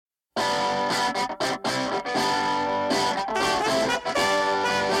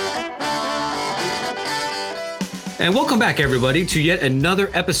And welcome back, everybody, to yet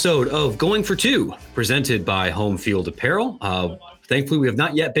another episode of Going for Two, presented by Home Field Apparel. Thankfully, we have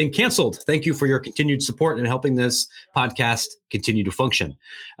not yet been canceled. Thank you for your continued support in helping this podcast continue to function.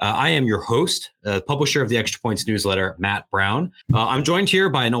 I am your host, publisher of the Extra Points newsletter, Matt Brown. I'm joined here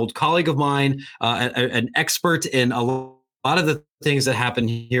by an old colleague of mine, an expert in a lot of the things that happen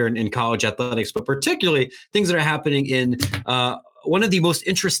here in college athletics, but particularly things that are happening in one of the most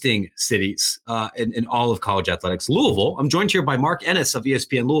interesting cities in all of college athletics, Louisville. I'm joined here by Mark Ennis of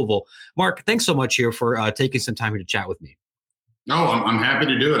ESPN Louisville. Mark, thanks so much here for taking some time here to chat with me. No, I'm happy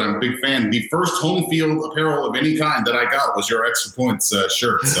to do it. I'm a big fan. The first home field apparel of any kind that I got was your Extra Points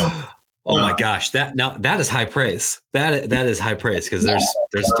shirt. So, oh my gosh, that is high praise. That is high praise because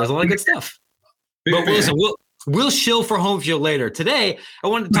there's a lot of good stuff. But listen, we'll shill for home field later. Today, I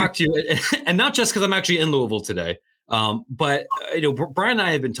wanted to talk to you, and not just because I'm actually in Louisville today, but Brian and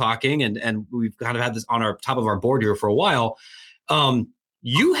I have been talking, and we've kind of had this on our top of our board here for a while.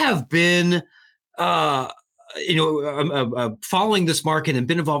 You have been following this market and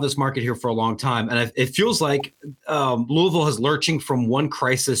been involved in this market here for a long time. And it feels like Louisville is lurching from one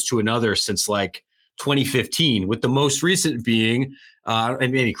crisis to another since like 2015, with the most recent being,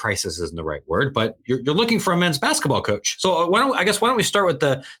 and maybe crisis isn't the right word, but you're looking for a men's basketball coach. So why don't we start with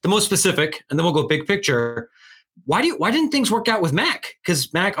the most specific, and then we'll go big picture. Why didn't things work out with Mac?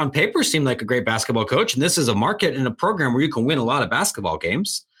 Because Mac on paper seemed like a great basketball coach, and this is a market and a program where you can win a lot of basketball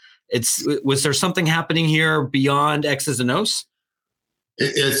games. Was there something happening here beyond X's and O's?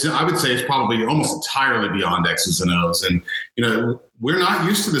 I would say it's probably almost entirely beyond X's and O's. And, we're not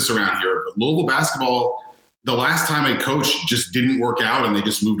used to this around here. But Louisville basketball, the last time a coach just didn't work out and they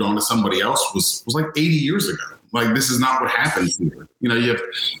just moved on to somebody else was like 80 years ago. Like, this is not what happens here. You have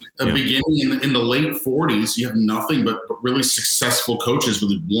a beginning in the late 40s. You have nothing but really successful coaches,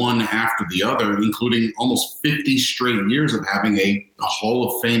 really one after the other, including almost 50 straight years of having a Hall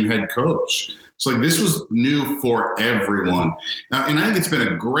of Fame head coach. So this was new for everyone. And I think it's been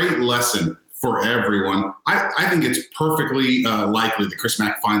a great lesson for everyone. I think it's perfectly likely that Chris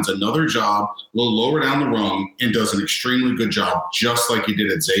Mack finds another job a little lower down the rung and does an extremely good job, just like he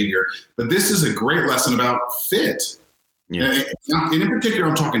did at Xavier. But this is a great lesson about fit. Yeah. And in particular,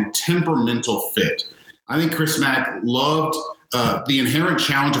 I'm talking temperamental fit. I think Chris Mack loved the inherent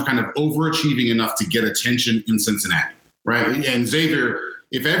challenge of kind of overachieving enough to get attention in Cincinnati, right? And Xavier,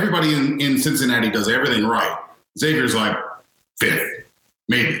 if everybody in Cincinnati does everything right, Xavier's like fifth,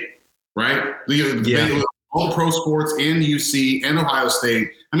 maybe. Right? All pro sports and UC and Ohio State.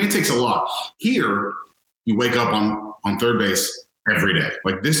 I mean, it takes a lot. Here, you wake up on third base every day.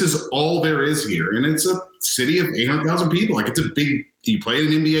 Like, this is all there is here. And it's a city of 800,000 people. Like, it's a big, you play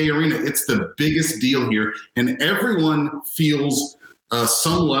in an NBA arena. It's the biggest deal here. And everyone feels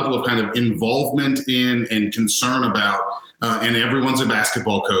some level of kind of involvement in and concern about, and everyone's a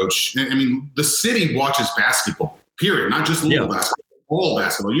basketball coach. I mean, the city watches basketball, period, not just Louisville basketball. All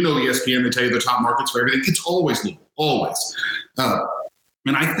basketball. ESPN, they tell you the top markets for everything. It's always Louisville, always.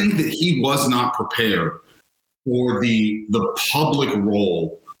 And I think that he was not prepared for the public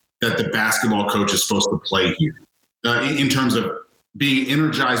role that the basketball coach is supposed to play here in terms of being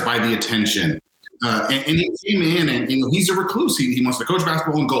energized by the attention. And he came in and he's a recluse. He wants to coach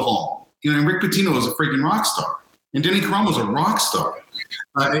basketball and go home. And Rick Pitino was a freaking rock star. And Denny Crum was a rock star.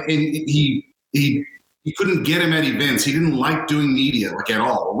 And he couldn't get him at events. He didn't like doing media at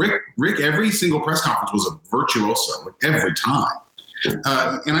all. Rick, every single press conference was a virtuoso, every time.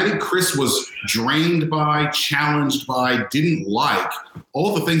 And I think Chris was drained by, challenged by, didn't like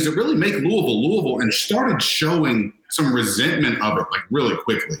all the things that really make Louisville, and started showing some resentment of it really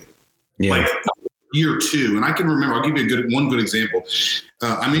quickly. Yeah. Year two. And I can remember, I'll give you one good example.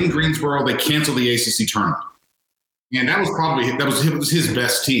 I'm in Greensboro. They canceled the ACC tournament. And that was his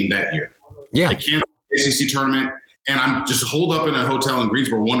best team that year. Yeah. They canceled ACC tournament, and I'm just holed up in a hotel in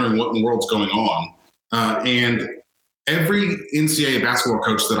Greensboro wondering what in the world's going on. And every NCAA basketball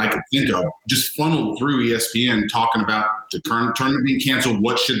coach that I could think of just funneled through ESPN talking about the tournament being canceled.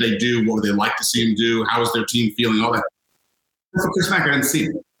 What should they do? What would they like to see him do? How is their team feeling? All that. That's what Chris Mack, I didn't see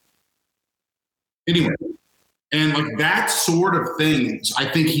it. Anyway, and that sort of thing, I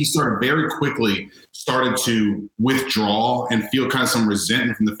think he very quickly started to withdraw and feel kind of some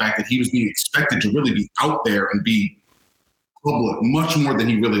resentment from the fact that he was being expected to really be out there and be public much more than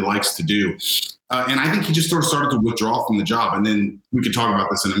he really likes to do. And I think he just sort of started to withdraw from the job. And then we could talk about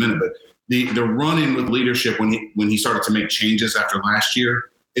this in a minute, but the run-in with leadership when he started to make changes after last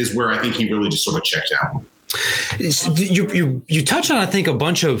year is where I think he really just sort of checked out. You touched on, I think, a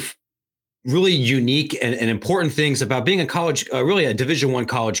bunch of really unique and important things about being a college, really a Division I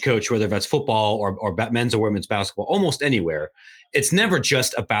college coach, whether that's football or men's or women's basketball, almost anywhere. It's never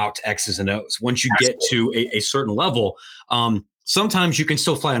just about X's and O's. Once you get to a certain level, sometimes you can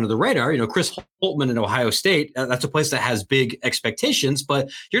still fly under the radar. Chris Holtmann in Ohio State, that's a place that has big expectations, but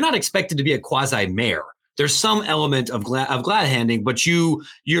you're not expected to be a quasi mayor. There's some element of glad handing, but you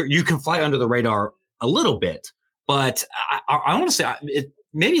can fly under the radar a little bit. But I want to say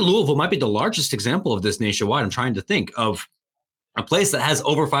maybe Louisville might be the largest example of this nationwide. I'm trying to think of a place that has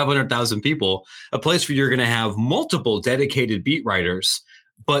over 500,000 people, a place where you're going to have multiple dedicated beat writers,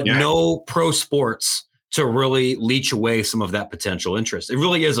 but no pro sports to really leech away some of that potential interest. It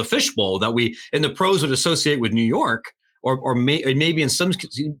really is a fishbowl that we in the pros would associate with New York or maybe in some,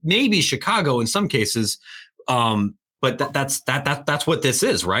 maybe Chicago in some cases. But that's what this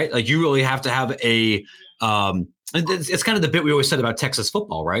is, right? Like you really have to have a it's kind of the bit we always said about Texas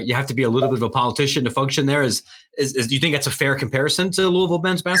football, right? You have to be a little bit of a politician to function there. Do you think that's a fair comparison to Louisville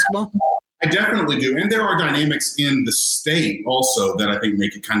men's basketball? I definitely do. And there are dynamics in the state also that I think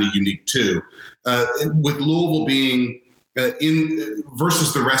make it kind of unique too. With Louisville being in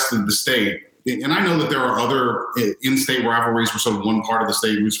versus the rest of the state. And I know that there are other in-state rivalries where sort of one part of the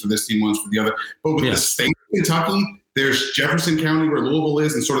state roots for this team, one's for the other. But with the state of Kentucky, there's Jefferson County where Louisville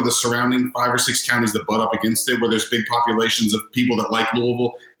is and sort of the surrounding 5 or 6 counties that butt up against it, where there's big populations of people that like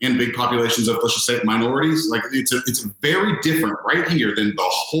Louisville and big populations of, let's just say, minorities. Like it's very different right here than the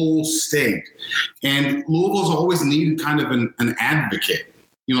whole state. And Louisville's always needed kind of an advocate,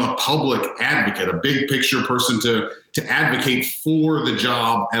 a public advocate, a big picture person to advocate for the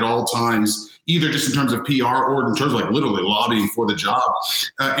job at all times, either just in terms of PR or in terms of like literally lobbying for the job.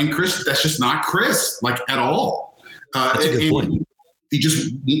 And Chris, that's just not Chris, like at all. That's a good point.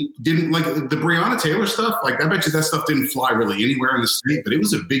 He didn't like the Breonna Taylor stuff. Like I bet you that stuff didn't fly really anywhere in the state, but it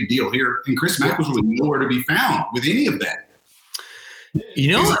was a big deal here. And Chris Mack was really nowhere to be found with any of that.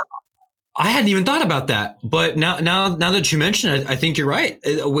 I hadn't even thought about that, but now that you mention it, I think you're right.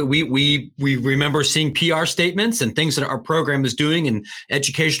 We remember seeing PR statements and things that our program is doing and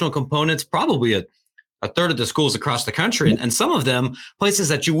educational components, probably a third of the schools across the country, and some of them places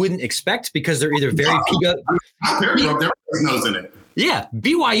that you wouldn't expect because they're either very knows in it. Yeah,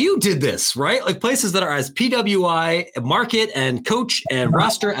 BYU did this, right? Like places that are as PWI market and coach and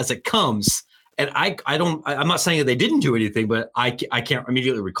roster as it comes. And I'm not saying that they didn't do anything, but I can't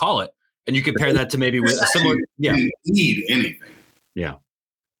immediately recall it. And you compare that to maybe with a similar, need anything. Yeah.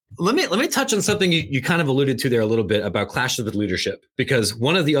 Let me touch on something you kind of alluded to there a little bit about clashes with leadership, because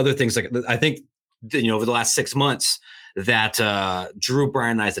one of the other things, like I think, over the last 6 months that drew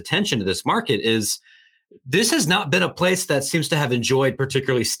Brian and I's attention to this market is this has not been a place that seems to have enjoyed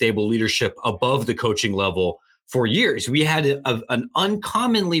particularly stable leadership above the coaching level for years. We had an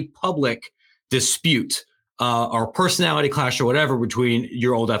uncommonly public dispute or personality clash or whatever between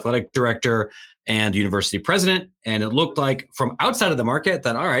your old athletic director and the university president. And it looked like from outside of the market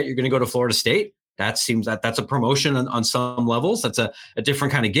that, all right, you're going to go to Florida State. That seems that's a promotion on some levels. That's a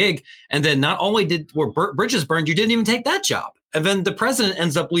different kind of gig. And then not only were bridges burned, you didn't even take that job. And then the president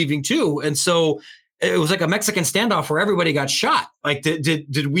ends up leaving too. And so it was like a Mexican standoff where everybody got shot. Like,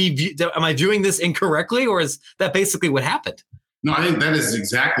 am I viewing this incorrectly, or is that basically what happened? No, I think that is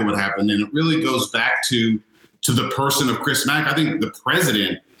exactly what happened. And it really goes back to the person of Chris Mack. I think the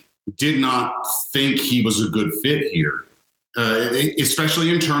president did not think he was a good fit here. Especially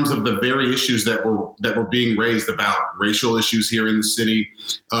in terms of the very issues that were being raised about racial issues here in the city.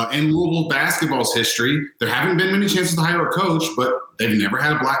 And Louisville basketball's history, there haven't been many chances to hire a coach, but they've never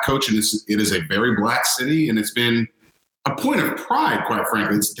had a black coach, and it is a very black city, and it's been a point of pride, quite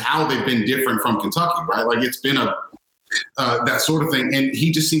frankly. It's how they've been different from Kentucky, right? Like it's been that sort of thing, and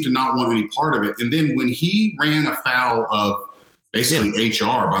he just seemed to not want any part of it. And then when he ran afoul of basically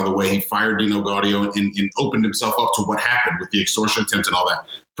HR, by the way, he fired Dino Gaudio and opened himself up to what happened with the extortion attempt and all that.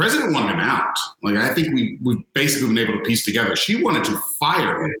 President wanted him out. Like, I think we've basically been able to piece together. She wanted to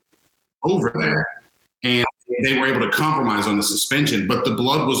fire him over that, and they were able to compromise on the suspension, but the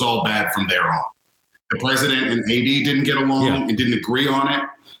blood was all bad from there on. The president and AD didn't get along and didn't agree on it,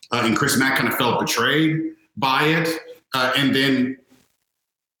 and Chris Mack kind of felt betrayed by it, and then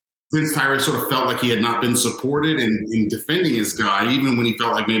Vince Tyra sort of felt like he had not been supported in defending his guy, even when he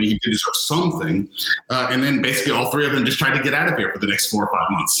felt like maybe he did deserve something. And then basically all three of them just tried to get out of here for the next 4 or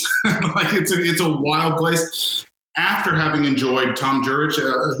 5 months. Like it's a wild place. After having enjoyed Tom Jurich,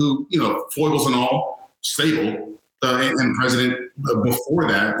 who, foibles and all, stable, and president before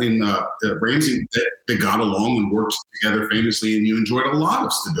that in Ramsey, they got along and worked together famously, and you enjoyed a lot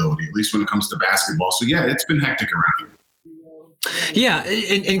of stability, at least when it comes to basketball. So, yeah, it's been hectic around here. Yeah.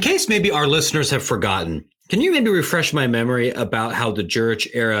 In case maybe our listeners have forgotten, can you maybe refresh my memory about how the Jurich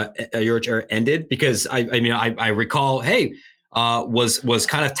era ended? Because I recall, hey, was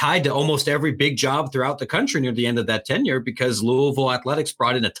kind of tied to almost every big job throughout the country near the end of that tenure because Louisville Athletics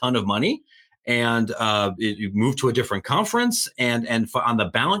brought in a ton of money and it moved to a different conference and on the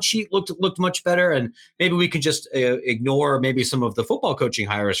balance sheet looked much better. And maybe we could just ignore maybe some of the football coaching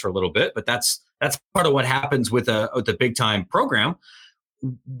hires for a little bit, but that's part of what happens with a big time program.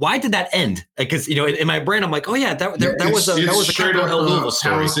 Why did that end? Because in my brain, I'm like, oh yeah, that was a kind of a Louisville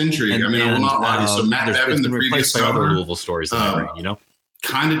story. Intrigue. And, I mean, I will not lie. So Matt Bevin, the previous governor, other Louisville stories in my brain,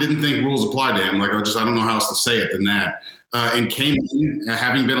 kind of didn't think rules applied to him. Like I don't know how else to say it than that. And came in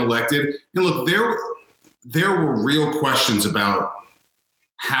having been elected. And look, there were real questions about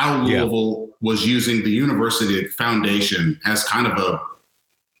how Louisville was using the university foundation as kind of a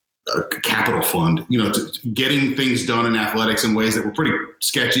capital fund, to getting things done in athletics in ways that were pretty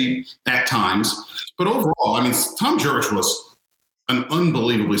sketchy at times. But overall, I mean, Tom Jurich was an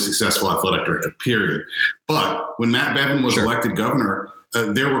unbelievably successful athletic director, period. But when Matt Bevin was elected governor,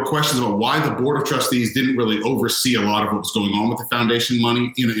 there were questions about why the board of trustees didn't really oversee a lot of what was going on with the foundation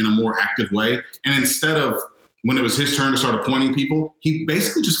money in a more active way. And instead of, when it was his turn to start appointing people, he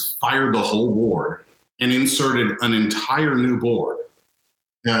basically just fired the whole board and inserted an entire new board.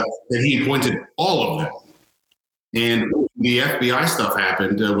 That he appointed all of them. And the FBI stuff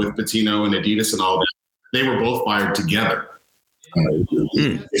happened with Pitino and Adidas and all that. They were both fired together.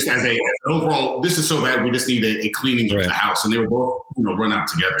 Overall, this is so bad, we just need a cleaning of the house. And they were both run out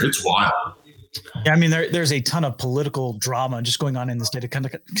together. It's wild. Yeah, I mean, there's a ton of political drama just going on in the state, kind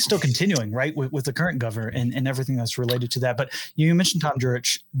of still continuing, right, with the current governor and everything that's related to that. But you mentioned Tom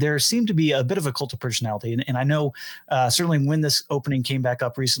Jurich. There seemed to be a bit of a cult of personality. And I know certainly when this opening came back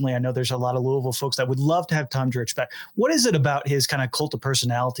up recently, I know there's a lot of Louisville folks that would love to have Tom Jurich back. What is it about his kind of cult of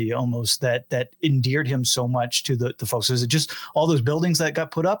personality almost that endeared him so much to the folks? Is it just all those buildings that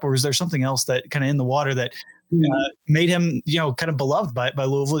got put up, or is there something else that kind of in the water that made him, kind of beloved by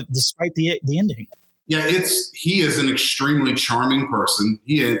Louisville despite the ending? Yeah, he is an extremely charming person.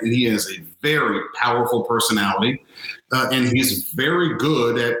 He has a very powerful personality, and he's very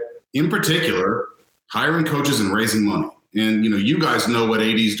good at, in particular, hiring coaches and raising money. And you guys know what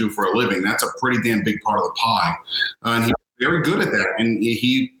ADs do for a living. That's a pretty damn big part of the pie, and he's very good at that. And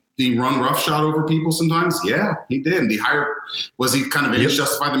he run roughshod over people sometimes? Yeah, he did. Was he kind of age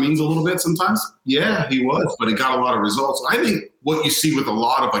justify the means a little bit sometimes? Yeah, he was, but he got a lot of results. I think what you see with a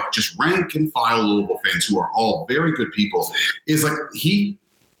lot of just rank and file Louisville fans who are all very good people is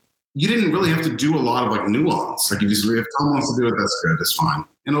you didn't really have to do a lot of nuance. If Tom wants to do it, that's good, that's fine.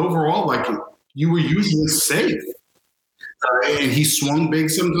 And overall, you were usually safe. And he swung big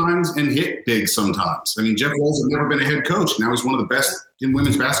sometimes and hit big sometimes. I mean, Jeff Walz has never been a head coach. Now he's one of the best in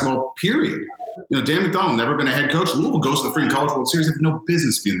women's basketball, period. Dan McDonald, never been a head coach. Louisville goes to the freaking College World Series. They have no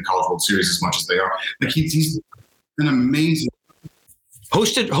business being in the College World Series as much as they are. He's an amazing.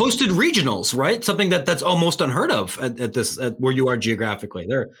 Hosted regionals, right? Something that's almost unheard of at where you are geographically.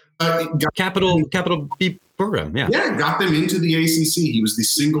 They're capital B program, yeah. Yeah, got them into the ACC. He was the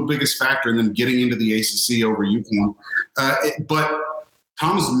single biggest factor in them getting into the ACC over UConn. But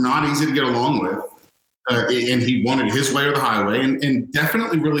Tom's not easy to get along with, and he wanted his way or the highway, and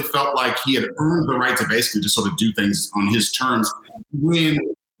definitely really felt like he had earned the right to basically just sort of do things on his terms when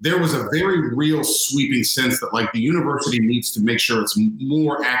there was a very real sweeping sense that the university needs to make sure it's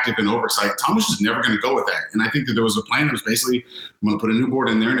more active in oversight. Tom was just never going to go with that. And I think that there was a plan that was basically, I'm going to put a new board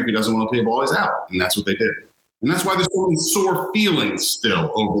in there, and if he doesn't want to play ball, he's out. And that's what they did. And that's why there's so many sore feelings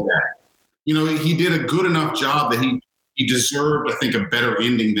still over that. He did a good enough job that he deserved, I think, a better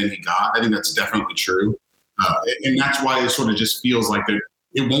ending than he got. I think that's definitely true. And that's why it sort of just feels like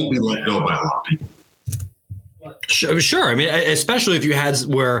it won't be let go by a lot of people. Sure. I mean, especially if you had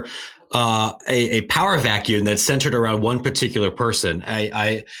where a power vacuum that's centered around one particular person.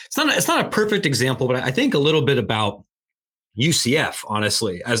 It's not a perfect example, but I think a little bit about UCF,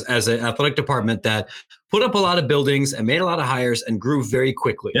 honestly, as an athletic department that put up a lot of buildings and made a lot of hires and grew very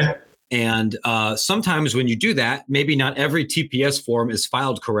quickly. Yeah. And sometimes when you do that, maybe not every TPS form is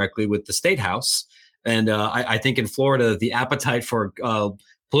filed correctly with the State House. And I think in Florida, the appetite for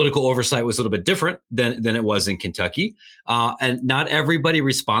political oversight was a little bit different than it was in Kentucky. And not everybody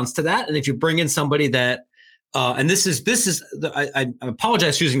responds to that. And if you bring in somebody that, and this is I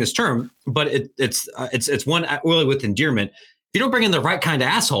apologize for using this term, but it's one really with endearment. If you don't bring in the right kind of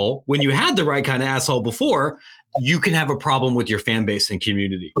asshole, when you had the right kind of asshole before, you can have a problem with your fan base and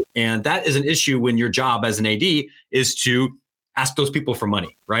community. And that is an issue when your job as an AD is to ask those people for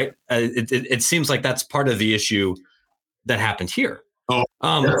money, right? It seems like that's part of the issue that happened here. Oh,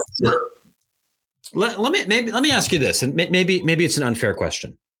 Let me ask you this, and maybe it's an unfair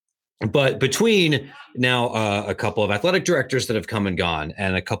question. But between now a couple of athletic directors that have come and gone,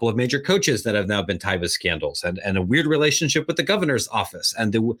 and a couple of major coaches that have now been tied with scandals, and a weird relationship with the governor's office,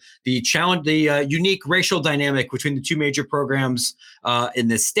 and the challenge, the unique racial dynamic between the two major programs in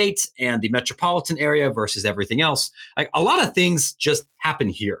the state and the metropolitan area versus everything else, like a lot of things just happen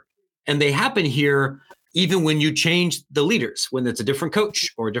here, and they happen here even when you change the leaders, when it's a different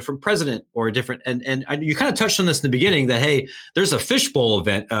coach or a different president or a different, and you kind of touched on this in the beginning that, hey, there's a fishbowl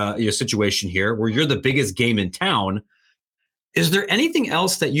event situation here where you're the biggest game in town. Is there anything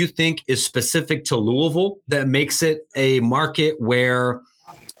else that you think is specific to Louisville that makes it a market where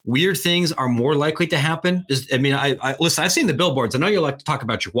weird things are more likely to happen? I listen, I've seen the billboards. I know you like to talk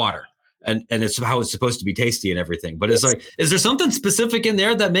about your water. And it's how it's supposed to be tasty and everything. But it's like, is there something specific in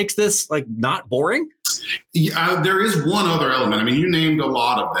there that makes this like not boring? Yeah, there is one other element. I mean, you named a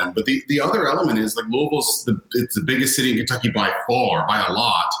lot of them, but the other element is like Louisville's it's the biggest city in Kentucky by far, by a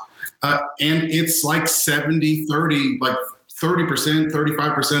lot. And it's like 70-30, like 30%,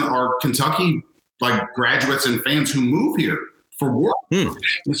 35% are Kentucky like graduates and fans who move here for work. And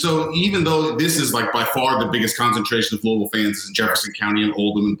so even though this is like by far the biggest concentration of Louisville fans is in Jefferson County and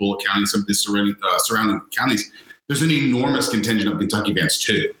Oldham and Bullitt County and some of the surrounding counties, there's an enormous contingent of Kentucky fans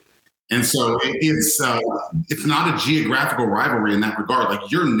too. And so it's not a geographical rivalry in that regard.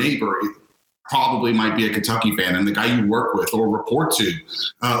 Like your neighbor probably might be a Kentucky fan, and the guy you work with or report to,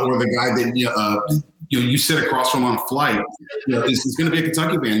 or the guy that you sit across from on a flight, is going to be a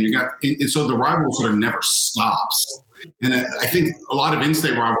Kentucky fan. And so the rivalry sort of never stops. And I think a lot of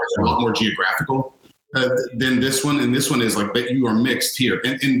in-state rivalries are a lot more geographical than this one. And this one is like that you are mixed here.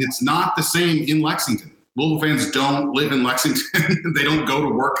 And it's not the same in Lexington. Louisville fans don't live in Lexington. They don't go to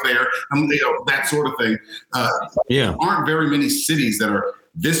work there. That sort of thing. There aren't very many cities that are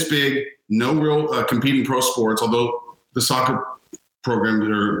this big, no real competing pro sports, although the soccer program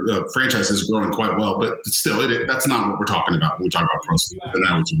or franchise is growing quite well. But still, that's not what we're talking about when we talk about pro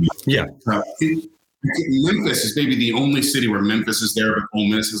sports. Memphis is maybe the only city where Memphis is there, but Ole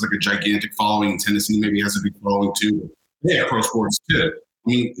Miss has like a gigantic following. Tennessee maybe has a big following too. They have pro sports too. I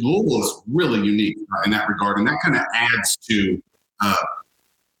mean, Louisville is really unique in that regard, and that kind of adds to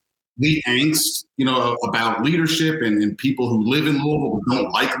the angst, about leadership and people who live in Louisville but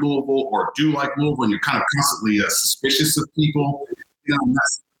don't like Louisville or do like Louisville, and you're kind of constantly suspicious of people.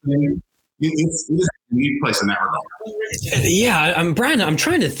 It's a unique place in that regard. Yeah, Brian, I'm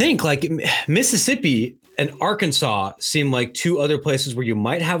trying to think. Like Mississippi and Arkansas seem like two other places where you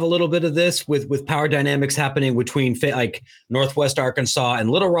might have a little bit of this with power dynamics happening between like Northwest Arkansas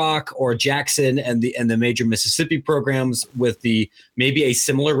and Little Rock, or Jackson and the major Mississippi programs with the maybe a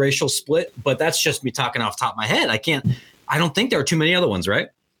similar racial split. But that's just me talking off the top of my head. I don't think there are too many other ones, right?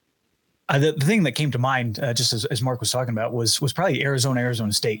 The thing that came to mind, just as Mark was talking about, was probably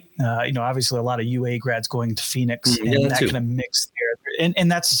Arizona State. Obviously a lot of UA grads going to Phoenix, and that kind of mix there. And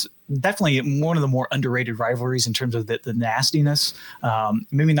that's definitely one of the more underrated rivalries in terms of the nastiness.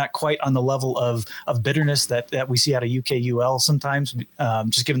 Maybe not quite on the level of bitterness that we see out of UKUL sometimes,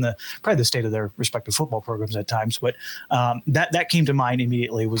 just given probably the state of their respective football programs at times. But that came to mind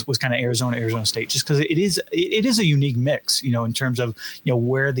immediately was kind of Arizona State, just because it is a unique mix, in terms of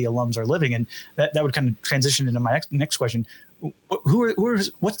where the alums are living, and that would kind of transition into my next question.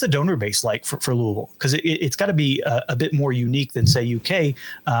 What's the donor base like for Louisville? Because it's got to be a bit more unique than say UK,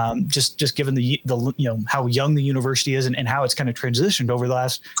 just given the how young the university is and how it's kind of transitioned over the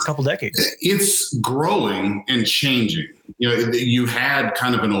last couple decades. It's growing and changing. You had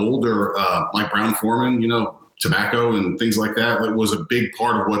kind of an older like Brown-Forman, tobacco and things like that. It was a big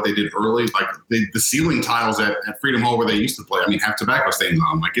part of what they did early. Like the ceiling tiles at Freedom Hall where they used to play, have tobacco stains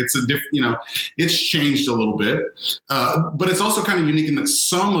on them. Like it's a different, it's changed a little bit. But it's also kind of unique in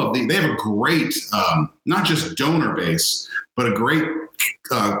that they have a great, not just donor base, but a great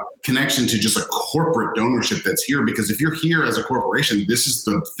connection to just a corporate donorship that's here, because if you're here as a corporation, this is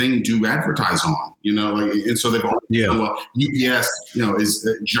the thing to advertise on, and so they've UPS, is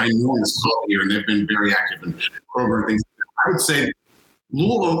a ginormous club here, and they've been very active in program things. I would say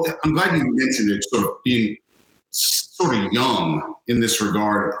Louisville, I'm glad you mentioned it, sort of being sort of young in this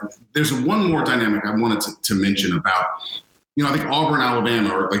regard. There's one more dynamic I wanted to mention about, I think Auburn,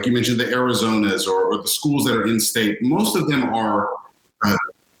 Alabama, or like you mentioned, the Arizonas or the schools that are in state, most of them are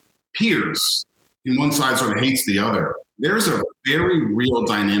peers, and one side sort of hates the other. There's a very real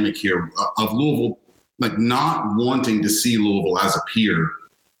dynamic here of Louisville, like not wanting to see Louisville as a peer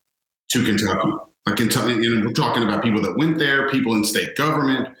to Kentucky. Like Kentucky, and we're talking about people that went there, people in state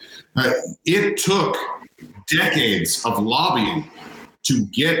government. It took decades of lobbying to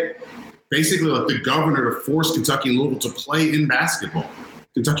get basically like the governor to force Kentucky and Louisville to play in basketball.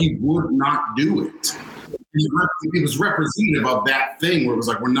 Kentucky would not do it. It was representative of that thing where it was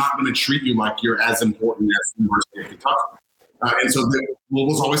like, we're not going to treat you like you're as important as the University of Kentucky. And so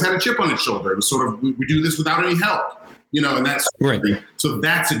Louisville's always had a chip on its shoulder. It was sort of, we do this without any help, and that's right. So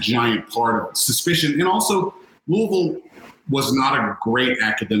that's a giant part of suspicion. And also, Louisville was not a great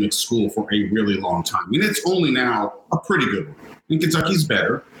academic school for a really long time. And it's only now a pretty good one. And Kentucky's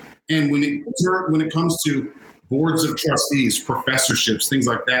better. And when it comes to boards of trustees, professorships, things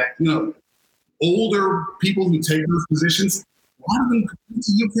like that, older people who take those positions, a lot of them come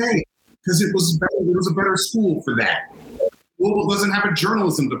to UK because it was a better school for that. Louisville doesn't have a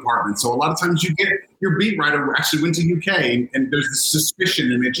journalism department, so a lot of times you get your beat writer actually went to UK, and there's this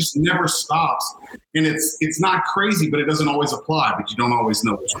suspicion, and it just never stops. And it's not crazy, but it doesn't always apply. But you don't always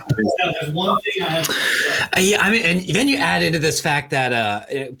know. There's one thing I have. Yeah, I mean, and then you add into this fact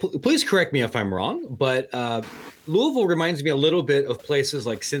that please correct me if I'm wrong, but Louisville reminds me a little bit of places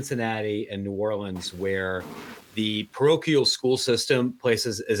like Cincinnati and New Orleans, where the parochial school system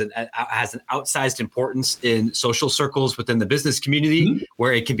has an outsized importance in social circles within the business community,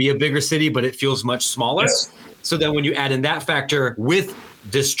 where it can be a bigger city, but it feels much smaller. Yes. So then when you add in that factor with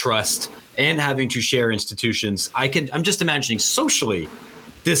distrust and having to share institutions, I'm just imagining socially,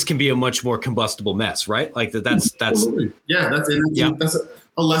 this can be a much more combustible mess, right? Like that's absolutely. That's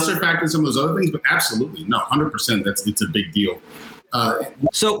a lesser factor than some of those other things, but absolutely, no, 100%. It's a big deal.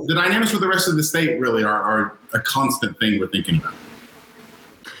 So the dynamics with the rest of the state really are a constant thing we're thinking about.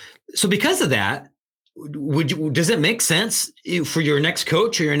 So because of that, does it make sense for your next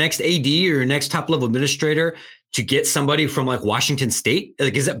coach or your next AD or your next top level administrator to get somebody from like Washington State?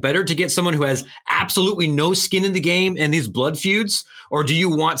 Like, is it better to get someone who has absolutely no skin in the game and these blood feuds, or do you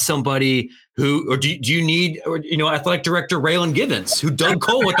want somebody or do you need, athletic director Raylan Givens, who dug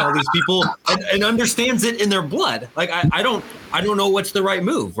coal with all these people and understands it in their blood? Like, I don't know what's the right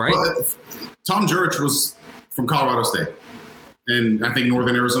move, right? Well, Tom Jurich was from Colorado State, and I think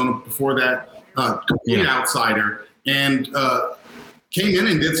Northern Arizona before that, complete outsider, and came in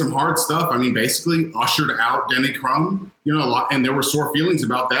and did some hard stuff. I mean, basically ushered out Denny Crum, a lot, and there were sore feelings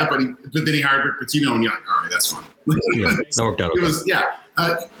about that. But then he hired Rick Pitino, and you're like, all right, that's fine. That worked out.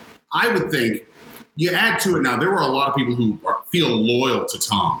 Okay. I would think you add to it now. There were a lot of people who feel loyal to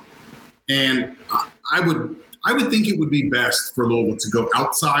Tom, and I would think it would be best for Louisville to go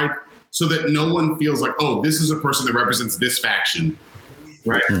outside so that no one feels like, oh, this is a person that represents this faction,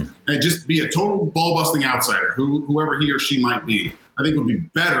 right? And just be a total ball-busting outsider, whoever he or she might be. I think would be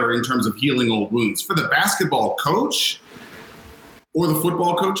better in terms of healing old wounds. For the basketball coach or the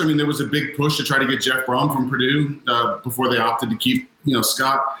football coach, I mean, there was a big push to try to get Jeff Brom from Purdue before they opted to keep,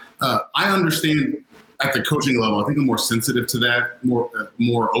 Scott. I understand at the coaching level, I think I'm more sensitive to that,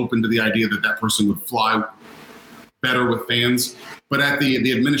 more open to the idea that person would fly better with fans. But at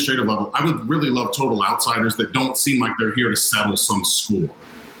the administrative level, I would really love total outsiders that don't seem like they're here to settle some score.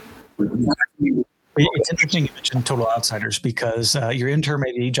 It's interesting you mentioned total outsiders because your interim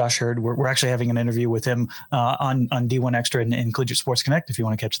AD, Josh Hurd, we're actually having an interview with him on D1 Extra and Collegiate Sports Connect if you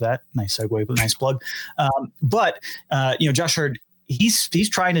want to catch that. Nice segue, but nice plug. But Josh Hurd, he's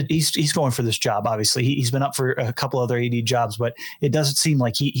going for this job. Obviously, he's been up for a couple other AD jobs, but it doesn't seem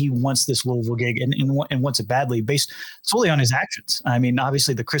like he wants this Louisville gig and wants it badly based solely on his actions. I mean,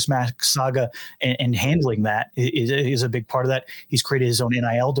 obviously the Chris Mack saga and handling that is a big part of that. He's created his own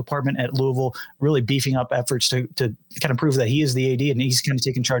NIL department at Louisville, really beefing up efforts to kind of prove that he is the AD and he's kind of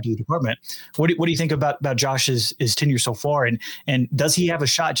taking charge of the department. What do you think about Josh's tenure so far? And does he have a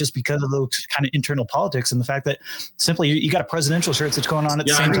shot just because of those kind of internal politics and the fact that simply you got a presidential shirts that's going on at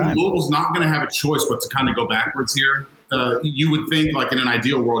the same time? Louisville's not going to have a choice but to kind of go backwards here. You would think, like in an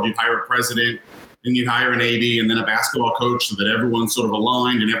ideal world, you'd hire a president and you'd hire an AD and then a basketball coach so that everyone's sort of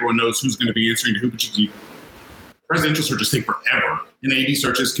aligned and everyone knows who's going to be answering to who. But presidential searches take forever, and AD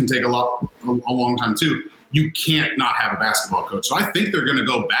searches can take a long time too. You can't not have a basketball coach. So I think they're going to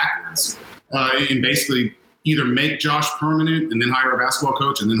go backwards and basically either make Josh permanent and then hire a basketball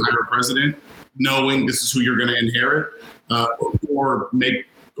coach and then hire a president, knowing this is who you're going to inherit. Or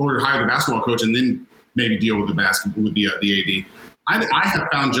hire the basketball coach and then maybe deal with the AD. I have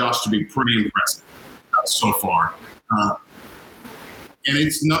found Josh to be pretty impressive so far, and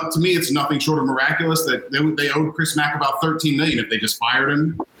it's not, to me, it's nothing short of miraculous that they owed Chris Mack about $13 million if they just fired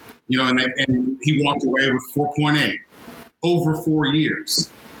him, and he walked away with 4.8 over 4 years,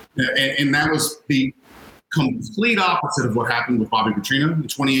 and that was the complete opposite of what happened with Bobby Petrino in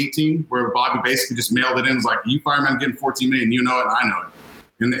 2018, where Bobby basically just mailed it in. It was like, you fire me, I'm getting $14 million. You know it, I know it.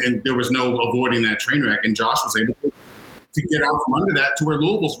 and there was no avoiding that train wreck. And Josh was able to get out from under that to where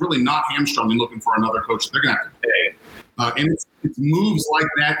Louisville's really not hamstrung and looking for another coach that they're going to have to pay. And it's moves like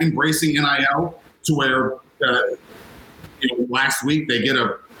that, embracing NIL, to where last week they get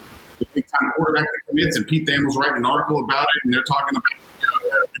a big-time quarterback that commits, and Pete Thamel's writing an article about it, and they're talking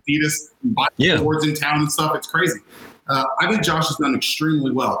about Adidas buying awards in town and stuff. It's crazy. I think Josh has done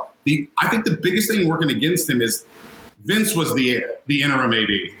extremely well. I think the biggest thing working against him is Vince was the interim AD,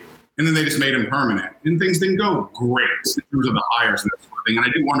 and then they just made him permanent, and things didn't go great in terms of the hires and that sort of thing. And I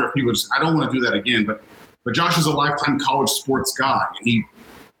do wonder if he was. I don't want to do that again, but Josh is a lifetime college sports guy, and he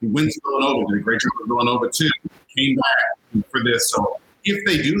went to Villanova, did a great job at Villanova too. Came back for this, so if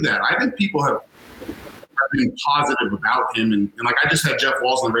they do that, I think people have been positive about him. And like I just had Jeff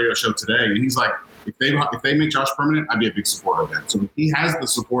Walls on the radio show today, and he's like, if they make Josh permanent, I'd be a big supporter of that. So he has the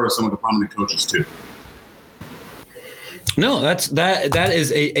support of some of the prominent coaches too. No, that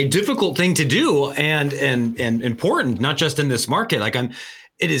is a difficult thing to do and important, not just in this market.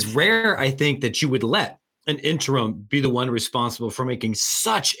 It is rare, I think, that you would let an interim be the one responsible for making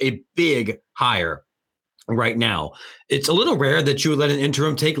such a big hire right now. It's a little rare that you would let an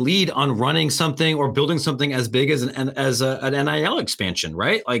interim take lead on running something or building something as big as an NIL expansion,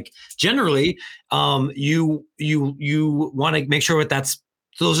 right? Like generally, you want to make sure that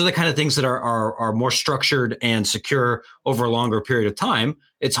those are the kind of things that are more structured and secure over a longer period of time.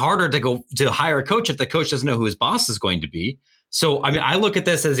 It's harder to hire a coach if the coach doesn't know who his boss is going to be. So, I mean, I look at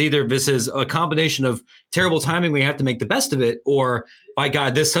this as either this is a combination of terrible timing, we have to make the best of it, or by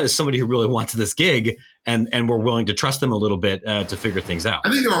God, this is somebody who really wants this gig and we're willing to trust them a little bit to figure things out.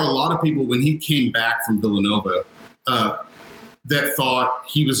 I think there are a lot of people when he came back from Villanova that thought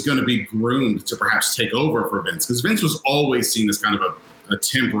he was going to be groomed to perhaps take over for Vince, because Vince was always seen as kind of a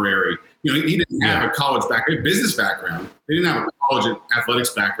temporary, he didn't have a college business background. He didn't have a college athletics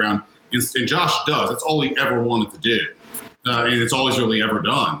background. And Josh does. That's all he ever wanted to do. And it's all he's really ever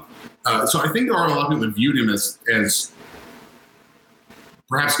done. So I think there are a lot of people that viewed him as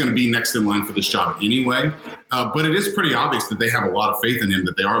perhaps going to be next in line for this job anyway. But it is pretty obvious that they have a lot of faith in him,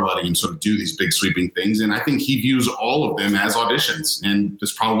 that they are letting him sort of do these big sweeping things. And I think he views all of them as auditions, and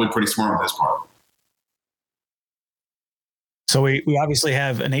it's probably pretty smart on his part. So we obviously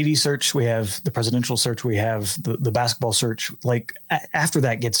have an AD search, we have the presidential search, we have the basketball search. Like after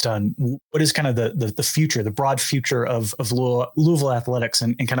that gets done, what is kind of the future, the broad future of Louisville athletics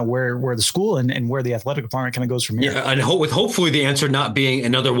and kind of where the school and where the athletic department kind of goes from here? Yeah, and hopefully the answer not being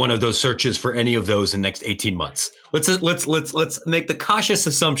another one of those searches for any of those in the next 18 months. Let's make the cautious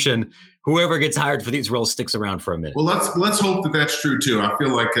assumption whoever gets hired for these roles sticks around for a minute. Well, let's hope that that's true too. I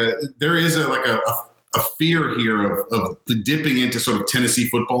feel like there is a fear here of the dipping into sort of Tennessee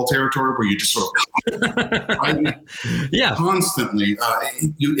football territory where you just sort of constantly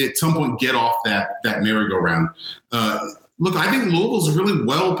you at some point get off that merry-go-round. Look, I think Louisville's really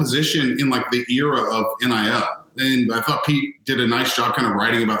well positioned in like the era of NIL. And I thought Pete did a nice job kind of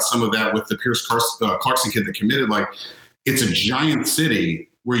writing about some of that with the Pierce Clarkson kid that committed. Like, it's a giant city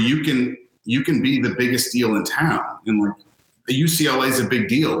where you can be the biggest deal in town. And like, UCLA is a big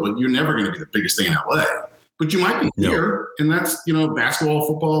deal, but you're never going to be the biggest thing in LA. But you might be here, and that's basketball,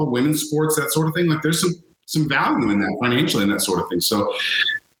 football, women's sports, that sort of thing. Like there's some value in that financially and that sort of thing. So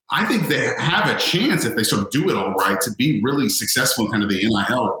I think they have a chance if they sort of do it all right to be really successful in kind of the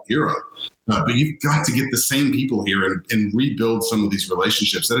NIL era. But you've got to get the same people here and rebuild some of these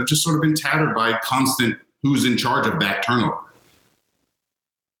relationships that have just sort of been tattered by constant who's in charge of that turnover.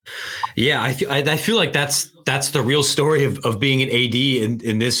 Yeah, I feel like that's the real story of being an AD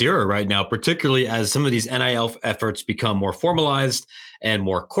in this era right now, particularly as some of these NIL efforts become more formalized and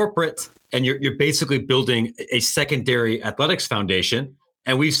more corporate, and you're basically building a secondary athletics foundation.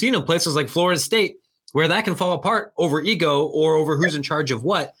 And we've seen in places like Florida State where that can fall apart over ego or over who's in charge of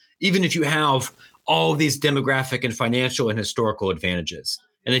what, even if you have all of these demographic and financial and historical advantages.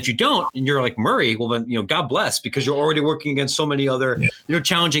 And if you don't, and you're like Murray, well then, God bless, because you're already working against so many other,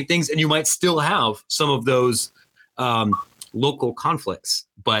 challenging things, and you might still have some of those local conflicts.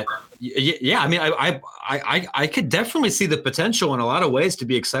 But yeah, I mean, I could definitely see the potential in a lot of ways to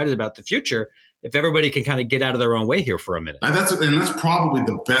be excited about the future if everybody can kind of get out of their own way here for a minute. And that's probably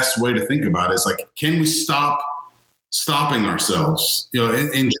the best way to think about it. Is like, can we stop stopping ourselves?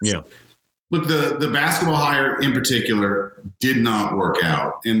 Look, the basketball hire in particular did not work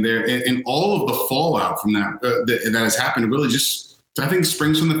out, and all of the fallout from that has happened really just, I think,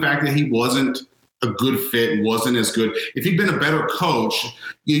 springs from the fact that he wasn't a good fit, wasn't as good. If he'd been a better coach,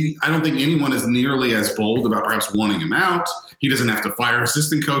 I don't think anyone is nearly as bold about perhaps wanting him out. He doesn't have to fire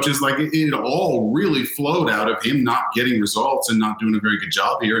assistant coaches. Like it all really flowed out of him not getting results and not doing a very good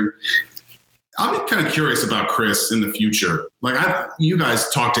job here. And I'll be kind of curious about Chris in the future. Like you guys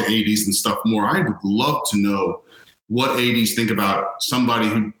talk to ADs and stuff more. I would love to know what ADs think about somebody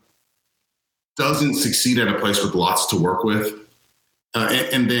who doesn't succeed at a place with lots to work with.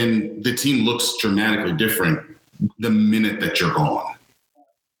 And then the team looks dramatically different the minute that you're gone.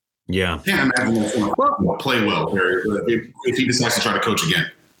 Yeah. Can't imagine that's going to play well if he decides to try to coach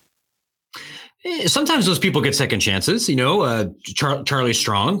again. Sometimes those people get second chances. Charlie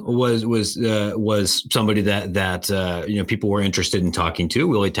Strong was somebody that people were interested in talking to.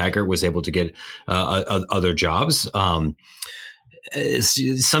 Willie Taggart was able to get other jobs.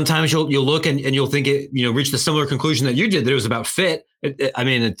 Sometimes you'll look and you'll think reach the similar conclusion that you did, that it was about fit.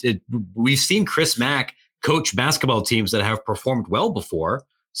 We've seen Chris Mack coach basketball teams that have performed well before.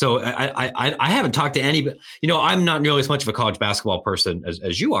 So I haven't talked to anybody. I'm not nearly as much of a college basketball person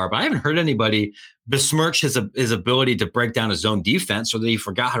as you are, but I haven't heard anybody besmirch his ability to break down his own defense or that he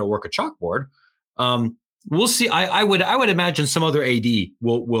forgot how to work a chalkboard. We'll see. I would imagine some other AD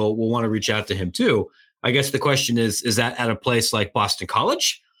will want to reach out to him too. I guess the question is that at a place like Boston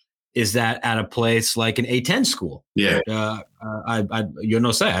College? Is that at a place like an A-10 school? Yeah. I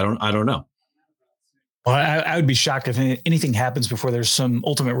don't know. Well, I would be shocked if anything happens before there's some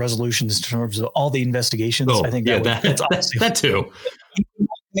ultimate resolution in terms of all the investigations. I think that too.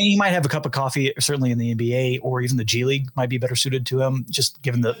 He might have a cup of coffee, certainly in the NBA, or even the G League might be better suited to him, just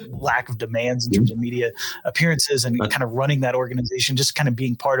given the lack of demands in terms of media appearances and kind of running that organization, just kind of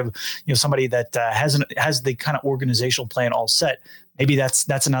being part of somebody that has the kind of organizational plan all set. Maybe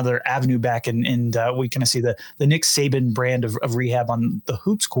that's another avenue back, and we kind of see the Nick Saban brand of rehab on the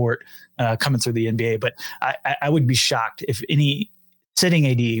hoops court coming through the NBA. But I would be shocked if any sitting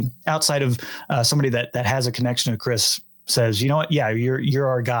AD outside of somebody that has a connection to Chris says, you know what? Yeah, you're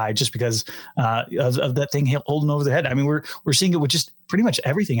our guy, just because of that thing holding over their head. I mean, we're seeing it with just pretty much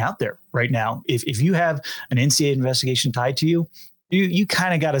everything out there right now. If you have an NCAA investigation tied to you, you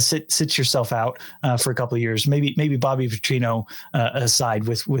kind of got to sit yourself out for a couple of years. Maybe Bobby Petrino aside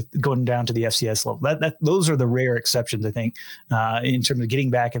with going down to the FCS level. Those are the rare exceptions, I think, in terms of getting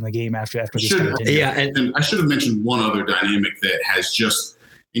back in the game after this kind of tenure. Yeah, and I should have mentioned one other dynamic that has just.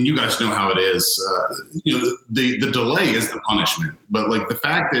 And you guys know how it is. The delay is the punishment, but like the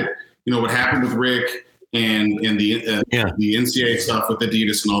fact that what happened with Rick and the NCAA stuff with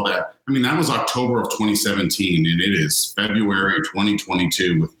Adidas and all that. I mean, that was October of 2017, and it is February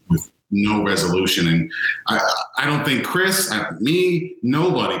 2022 with no resolution. And I don't think Chris,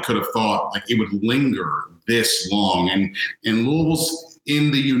 nobody could have thought like it would linger this long. And Louisville's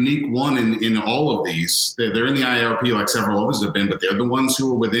in the unique one in all of these. They're in the IRP like several others have been, but they're the ones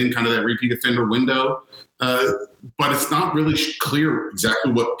who are within kind of that repeat offender window. But it's not really clear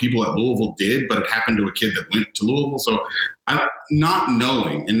exactly what people at Louisville did, but it happened to a kid that went to Louisville. So I'm not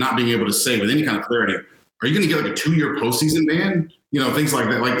knowing and not being able to say with any kind of clarity, are you going to get like a 2-year postseason ban? Things like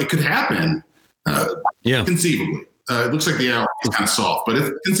that. Like it could happen. Conceivably. It looks like the IRP is kind of soft,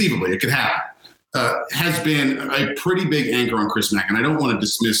 but conceivably it could happen. Has been a pretty big anchor on Chris Mack, and I don't want to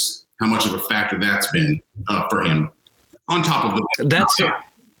dismiss how much of a factor that's been for him. On top of that's a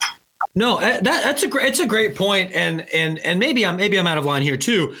great point, and maybe I'm out of line here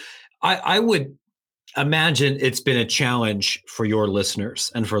too. I would imagine it's been a challenge for your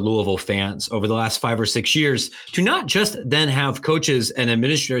listeners and for Louisville fans over the last 5 or 6 years to not just then have coaches and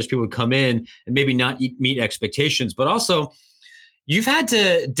administrators, people come in and maybe not meet expectations, but also you've had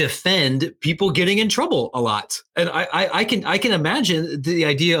to defend people getting in trouble a lot. And I can imagine the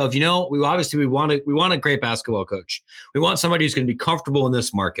idea of, we want a great basketball coach. We want somebody who's going to be comfortable in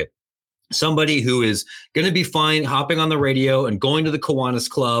this market. Somebody who is going to be fine hopping on the radio and going to the Kiwanis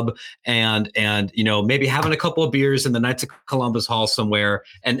Club and maybe having a couple of beers in the Knights of Columbus Hall somewhere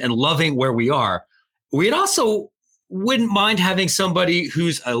and loving where we are. We'd also wouldn't mind having somebody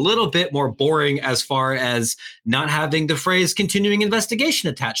who's a little bit more boring as far as not having the phrase continuing investigation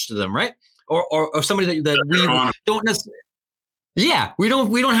attached to them, right? Or somebody that we don't necessarily. Yeah, we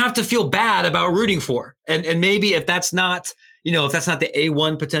don't have to feel bad about rooting for. And maybe if that's not, if that's not the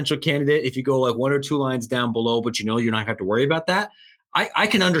A1 potential candidate, if you go like 1 or 2 lines down below, but you're not going to have to worry about that. I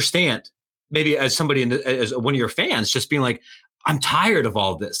can understand maybe as somebody as one of your fans just being like, I'm tired of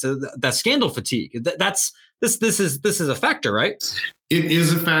all this. That scandal fatigue. This is a factor, right? It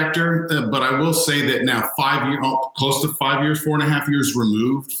is a factor, but I will say that now close to 5 years, 4.5 years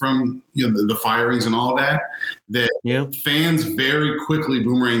removed from the firings and all that fans very quickly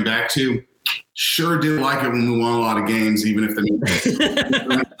boomerang back to, sure did like it when we won a lot of games, even if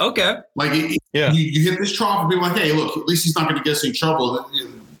the okay. Like, you hit this trough and people are like, hey, look, at least he's not going to get us in trouble,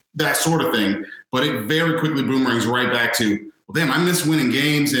 that sort of thing. But it very quickly boomerangs right back to, well, damn, I miss winning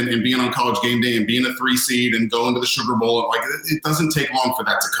games and being on College game day and being a 3 seed and going to the Sugar Bowl. Like, it doesn't take long for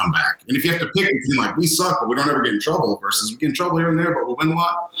that to come back. And if you have to pick between, like, we suck, but we don't ever get in trouble versus we get in trouble here and there, but we'll win a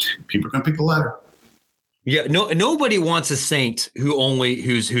lot, people are going to pick the latter. Yeah, nobody wants a Saint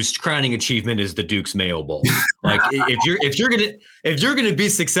whose crowning achievement is the Duke's Mayo Bowl. Like if you're gonna be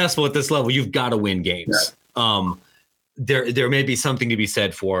successful at this level, you've got to win games. Yeah. There may be something to be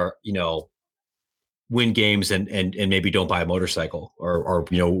said for, win games and maybe don't buy a motorcycle or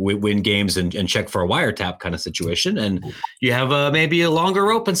win games and check for a wiretap kind of situation. And you have maybe a longer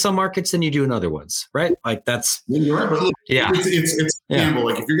rope in some markets than you do in other ones, right? Like that's you're right. But look, it's yeah. gamble.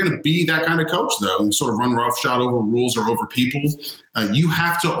 Like if you're going to be that kind of coach though, and sort of run roughshod over rules or over people, you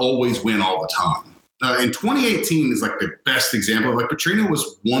have to always win all the time. And 2018 is like the best example. Like Petrino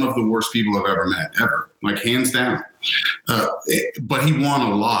was one of the worst people I've ever met, ever, like hands down. But he won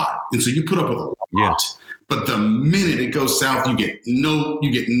a lot, and so you put up with a lot. Yeah. But the minute it goes south, you get no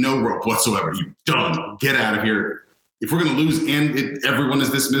rope whatsoever. You're done. Get out of here. If we're going to lose and everyone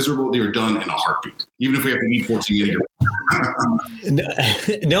is this miserable, you're done in a heartbeat. Even if we have to eat 14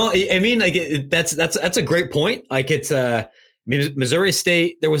 No, I mean, like that's a great point. Like it's Missouri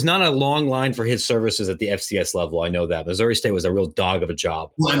State, there was not a long line for his services at the FCS level. I know that. Missouri State was a real dog of a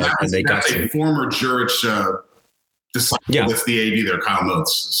job. Well, and that's a former Jurich disciple. Yeah. That's the AD there, Kyle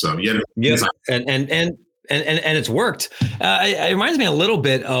Moats. So, and it's worked. It reminds me a little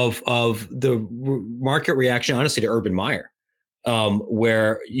bit of the market reaction, honestly, to Urban Meyer,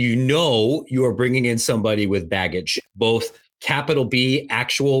 where you are bringing in somebody with baggage, both capital B,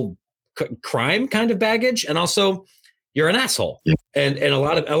 actual crime kind of baggage, and also you're an asshole. Yeah. And a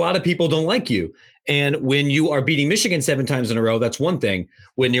lot of people don't like you. And when you are beating Michigan 7 times in a row, that's one thing.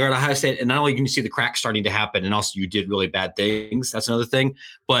 When you're at Ohio State, and not only can you see the cracks starting to happen, and also you did really bad things, that's another thing.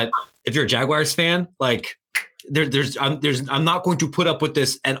 But if you're a Jaguars fan, like I'm not going to put up with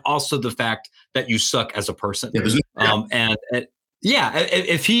this, and also the fact that you suck as a person. Yeah,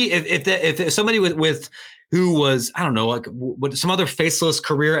 if somebody with who was, I don't know, like what some other faceless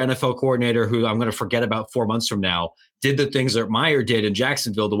career NFL coordinator who I'm going to forget about 4 months from now did the things that Meyer did in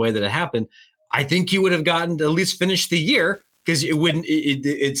Jacksonville the way that it happened, I think you would have gotten to at least finish the year, because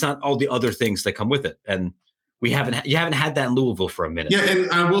it's not all the other things that come with it. And you haven't had that in Louisville for a minute. Yeah, and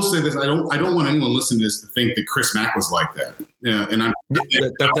I will say this: I don't want anyone listening to this to think that Chris Mack was like that. Yeah, and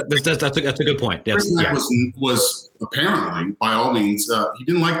that's a good point. Chris Mack was apparently, by all means, he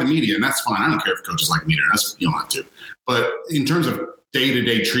didn't like the media, and that's fine. I don't care if coaches like media; you don't have to. But in terms of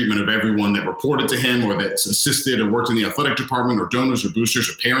day-to-day treatment of everyone that reported to him or that's assisted or worked in the athletic department or donors or boosters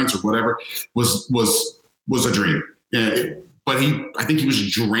or parents or whatever was a dream. But I think he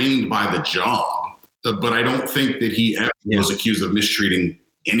was drained by the job. But I don't think that he ever was accused of mistreating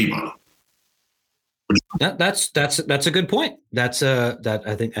anybody. That's a good point. I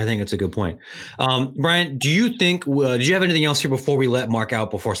think it's a good point. Brian, do you think? Did you have anything else here before we let Mark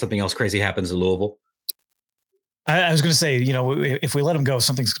out? Before something else crazy happens in Louisville? I was going to say, if we let him go,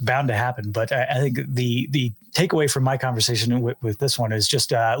 something's bound to happen. But I think the takeaway from my conversation with this one is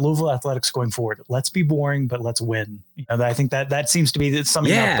just Louisville athletics going forward. Let's be boring, but let's win. I think that seems to be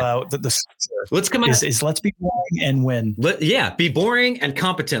summing up the let's come out. Is let's be boring and win. Be boring and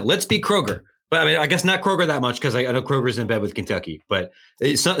competent. Let's be Kroger. But I mean, I guess not Kroger that much, because I know Kroger's in bed with Kentucky. But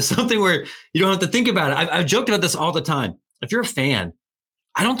it's something where you don't have to think about it. I've joked about this all the time. If you're a fan,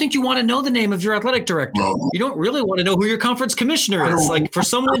 I don't think you want to know the name of your athletic director. You don't really want to know who your conference commissioner is. Like for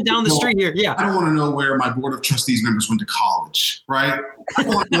someone down the street here. Yeah. I don't want to know where my board of trustees members went to college, right? I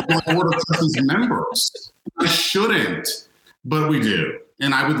don't want to know my board of trustees members. I shouldn't, but we do.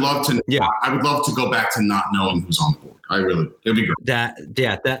 And I would love to. Yeah. I would love to go back to not knowing who's on the board. It'd be great.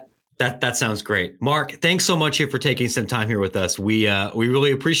 That sounds great. Mark, thanks so much here for taking some time here with us. We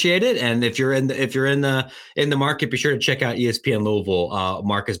really appreciate it. And if you're in the market, be sure to check out ESPN Louisville.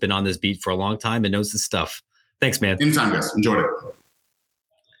 Mark has been on this beat for a long time and knows this stuff. Thanks, man. Anytime, guys. Enjoyed it.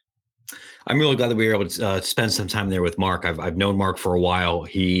 I'm really glad that we were able to spend some time there with Mark. I've known Mark for a while.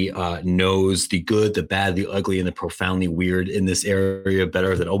 He knows the good, the bad, the ugly, and the profoundly weird in this area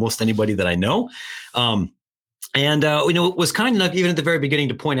better than almost anybody that I know. And was kind enough even at the very beginning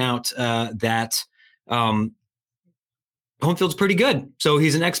to point out that home field's pretty good. So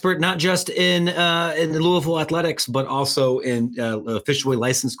he's an expert not just in the Louisville athletics, but also in officially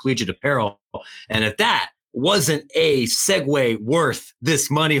licensed collegiate apparel. And if that wasn't a segue worth this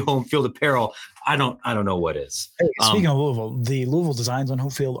money, Home Field Apparel, I don't know what is. Hey, speaking of Louisville, the Louisville designs on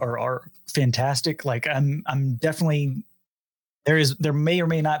home field are fantastic. Like I'm definitely there may or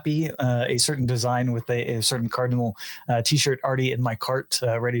may not be a certain design with a certain Cardinal t-shirt already in my cart,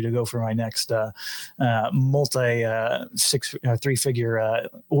 ready to go for my next multi three-figure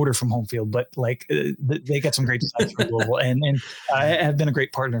order from home field. But like they got some great designs for Louisville, and I have been a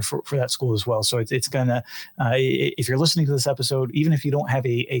great partner for that school as well. So it's gonna if you're listening to this episode, even if you don't have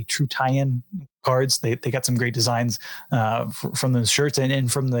a true tie-in cards, they got some great designs from the shirts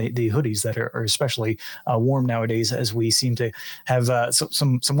and from the hoodies that are especially warm nowadays, as we seem to have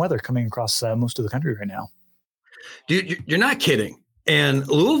some weather coming across most of the country right now. Dude, you're not kidding. And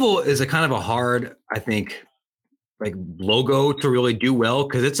Louisville is a kind of a hard, I think, like logo to really do well,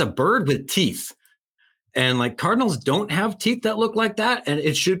 because it's a bird with teeth. And like Cardinals don't have teeth that look like that. And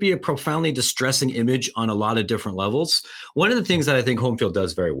it should be a profoundly distressing image on a lot of different levels. One of the things that I think home field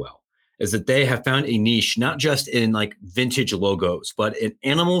does very well is that they have found a niche, not just in like vintage logos, but in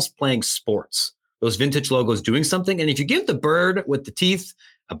animals playing sports. Those vintage logos doing something. And if you give the bird with the teeth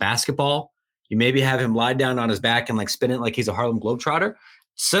a basketball, you maybe have him lie down on his back and like spin it like he's a Harlem Globetrotter.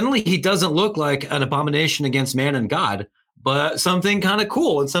 Suddenly he doesn't look like an abomination against man and God, but something kind of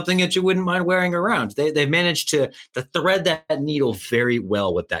cool and something that you wouldn't mind wearing around. They've managed to thread that needle very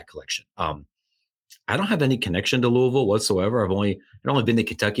well with that collection. I don't have any connection to Louisville whatsoever. I'd only been to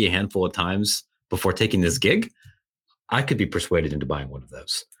Kentucky a handful of times before taking this gig. I could be persuaded into buying one of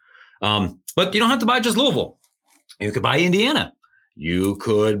those. But you don't have to buy just Louisville. You could buy Indiana. You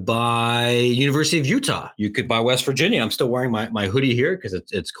could buy University of Utah. You could buy West Virginia. I'm still wearing my hoodie here because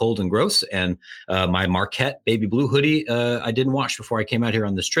it's cold and gross. And my Marquette baby blue hoodie I didn't wash before I came out here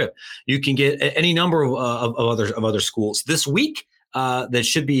on this trip. You can get any number of other schools this week. That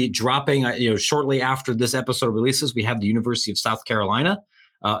should be dropping, shortly after this episode releases. We have the University of South Carolina,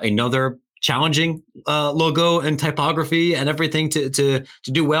 another challenging logo and typography and everything to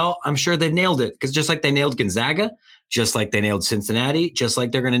do well. I'm sure they've nailed it, because just like they nailed Gonzaga, just like they nailed Cincinnati, just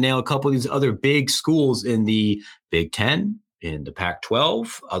like they're going to nail a couple of these other big schools in the Big Ten, in the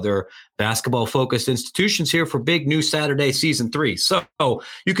Pac-12, other basketball-focused institutions here for big new Saturday season 3. So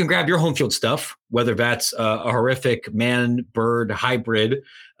you can grab your home field stuff, whether that's a horrific man-bird hybrid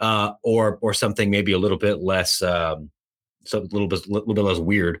or something maybe a little bit less a little bit less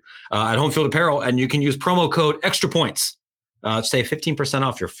weird at Home Field Apparel, and you can use promo code Extra Points to save 15%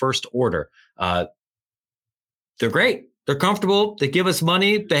 off your first order. They're great. They're comfortable. They give us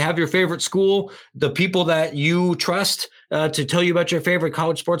money. They have your favorite school, the people that you trust to tell you about your favorite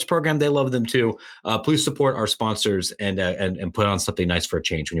college sports program. They love them too. Please support our sponsors and put on something nice for a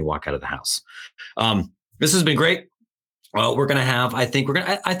change when you walk out of the house. This has been great. We're going to have, I think we're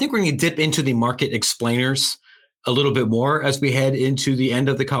going to dip into the market explainers a little bit more as we head into the end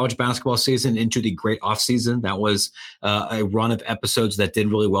of the college basketball season, into the great off season. That was a run of episodes that did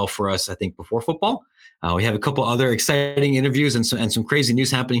really well for us, I think, before football. We have a couple other exciting interviews and some crazy news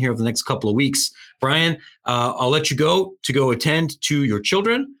happening here over the next couple of weeks. Brian, I'll let you go attend to your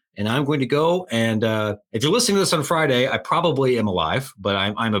children, and I'm going to go. And if you're listening to this on Friday, I probably am alive, but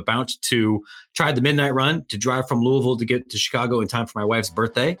I'm about to try the midnight run to drive from Louisville to get to Chicago in time for my wife's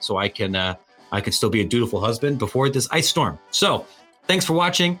birthday, so I can still be a dutiful husband before this ice storm. So thanks for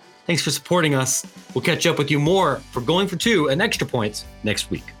watching. Thanks for supporting us. We'll catch up with you more for Going for Two and Extra Points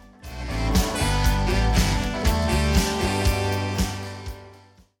next week.